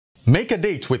Make a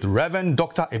date with Rev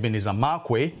Dr Ebenezer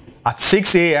Markwei at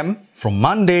 6 a.m. from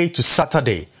Monday to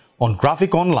Saturday on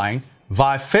Graphic Online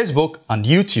via Facebook and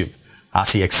YouTube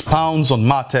as he expounds on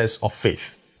matters of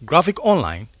faith. Graphic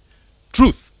Online,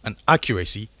 truth and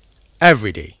accuracy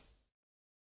every day.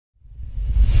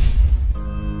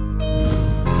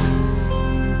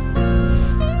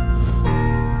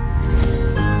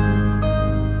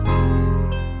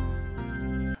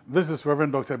 This is Rev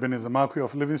Dr Ebenezer Markwei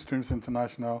of Living Streams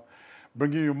International,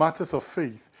 bringing you matters of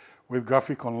faith with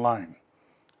Graphic Online.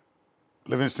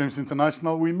 Living Streams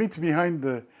International, we meet behind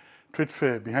the trade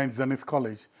fair, behind Zenith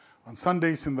College, on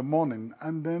Sundays in the morning,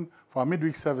 and then for our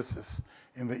midweek services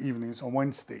in the evenings on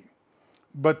Wednesday.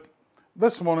 But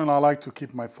this morning, I like to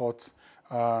keep my thoughts.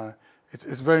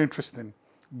 It's very interesting,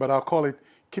 but I'll call it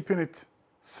keeping it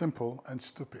simple and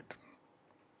stupid.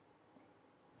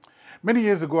 Many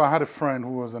years ago, I had a friend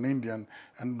who was an Indian,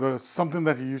 and there was something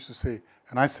that he used to say,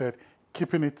 and I said,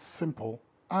 keeping it simple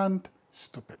and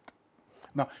stupid.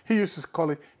 Now, he used to call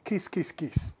it kiss, kiss,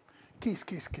 kiss. Kiss,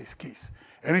 kiss, kiss, kiss.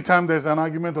 Anytime there's an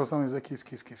argument or something, he says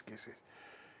kiss, kiss, kiss, kiss.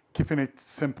 Keeping it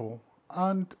simple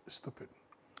and stupid.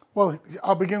 Well,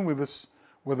 I'll begin with this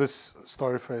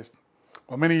story first.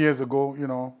 Well, many years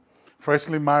ago,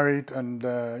 freshly married and,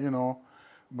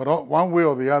 but one way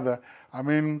or the other, I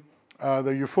mean,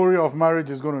 the euphoria of marriage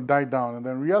is going to die down, and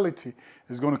then reality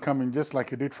is going to come in just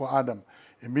like it did for Adam.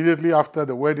 Immediately after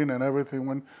the wedding and everything,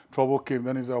 when trouble came,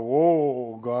 then he said,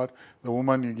 "Oh God, the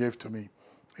woman you gave to me."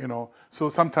 So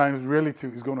sometimes reality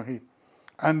is going to hit.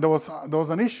 And there was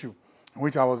an issue in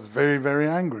which I was very, very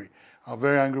angry. I was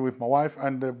very angry with my wife,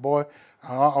 and the boy,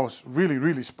 I was really,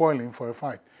 really spoiling for a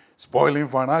fight, spoiling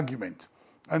for an argument.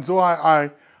 And so I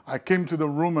came to the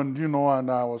room, and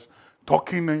and I was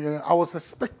talking. I was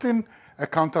expecting a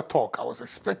counter talk. I was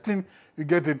expecting, you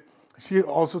get it, she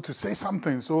also to say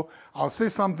something. So I'll say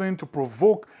something to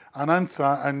provoke an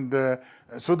answer, and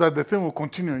so that the thing will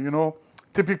continue.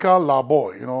 Typical La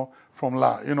boy, from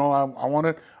La.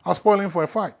 I was spoiling for a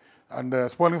fight and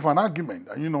spoiling for an argument.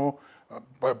 And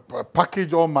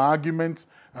package all my arguments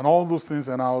and all those things,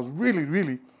 and I was really,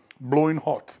 really blowing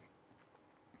hot.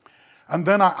 And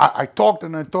then I talked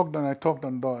and I talked and I talked,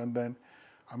 and then,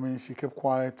 she kept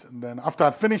quiet. And then after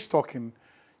I'd finished talking,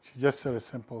 she just said a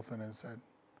simple thing and said,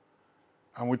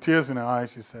 and with tears in her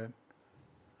eyes, she said,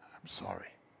 "I'm sorry.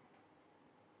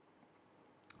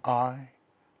 I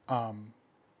am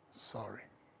sorry."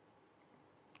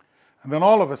 And then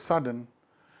all of a sudden,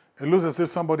 it looks as if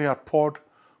somebody had poured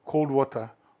cold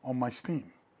water on my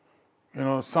steam.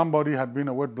 Somebody had been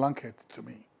a wet blanket to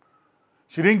me.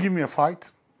 She didn't give me a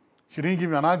fight. She didn't give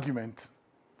me an argument.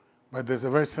 But there's a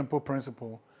very simple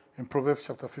principle in Proverbs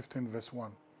chapter 15, verse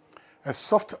 1. A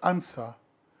soft answer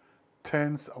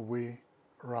turns away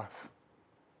wrath.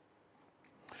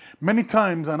 Many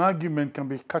times an argument can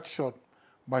be cut short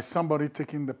by somebody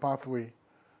taking the pathway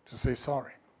to say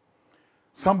sorry.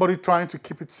 Somebody trying to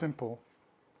keep it simple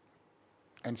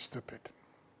and stupid.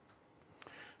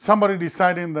 Somebody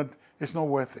deciding that it's not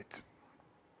worth it.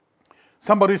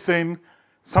 Somebody saying,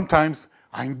 sometimes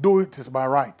I do it is by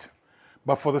right,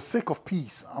 but for the sake of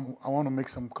peace, I want to make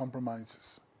some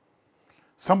compromises.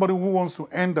 Somebody who wants to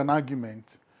end an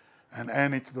argument and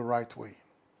end it the right way.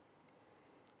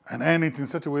 And end it in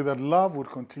such a way that love would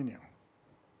continue.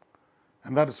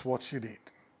 And that is what she did.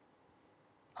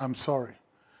 I'm sorry.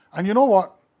 And you know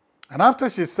what? And after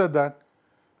she said that,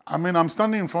 I'm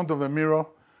standing in front of the mirror.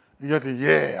 You get it,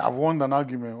 yeah, I've won an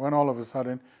argument. When all of a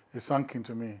sudden, it sunk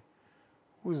into me.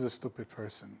 Who is the stupid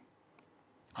person?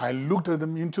 I looked at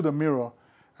them into the mirror,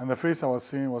 and the face I was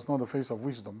seeing was not the face of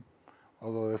wisdom,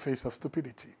 although the face of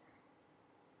stupidity.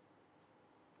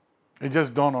 It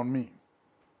just dawned on me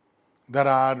that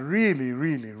I had really,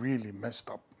 really, really messed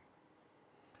up.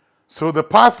 So the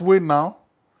pathway now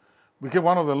became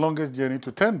one of the longest journey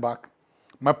to turn back.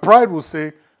 My pride will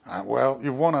say, well,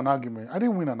 you've won an argument. I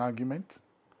didn't win an argument.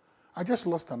 I just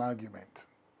lost an argument.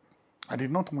 I did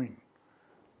not win.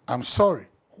 I'm sorry,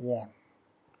 won.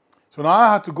 So now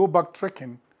I had to go back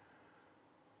trekking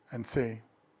and say,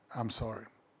 I'm sorry.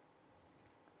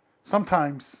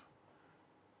 Sometimes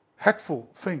hurtful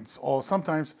things, or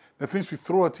sometimes the things we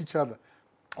throw at each other,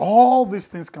 all these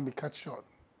things can be cut short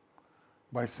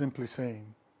by simply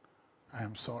saying, I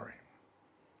am sorry.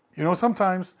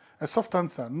 Sometimes a soft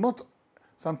answer, not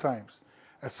sometimes,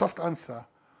 a soft answer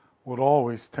would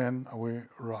always turn away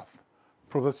wrath.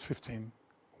 Proverbs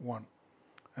 15:1.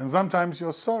 And sometimes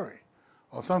you're sorry,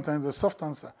 or sometimes a soft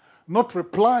answer, not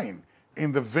replying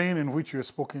in the vein in which you're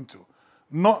spoken to,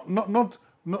 not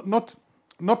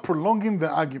prolonging the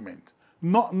argument,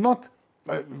 not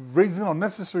raising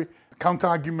unnecessary counter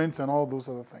arguments and all those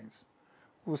other things,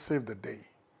 will save the day.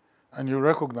 And you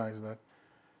recognize that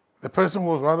the person who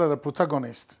was rather the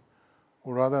protagonist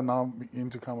will rather now begin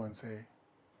to come and say,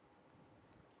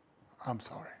 I'm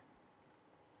sorry.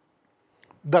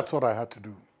 That's what I had to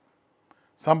do.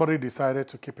 Somebody decided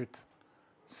to keep it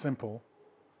simple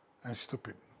and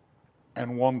stupid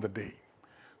and won the day.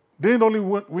 Didn't only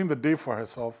win the day for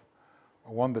herself,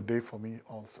 but won the day for me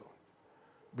also.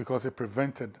 Because it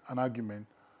prevented an argument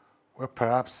where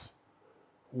perhaps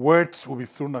words will be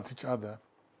thrown at each other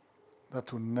that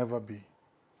can never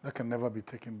be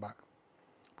taken back.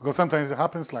 Because sometimes it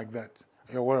happens like that.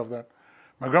 Are you aware of that?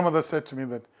 My grandmother said to me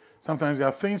that sometimes there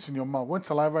are things in your mouth. When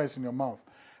saliva is in your mouth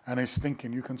and it's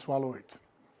stinking, you can swallow it.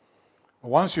 But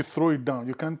once you throw it down,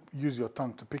 you can't use your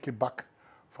tongue to pick it back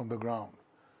from the ground.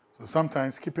 So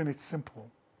sometimes keeping it simple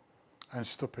and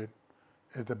stupid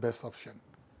is the best option.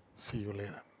 See you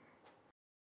later.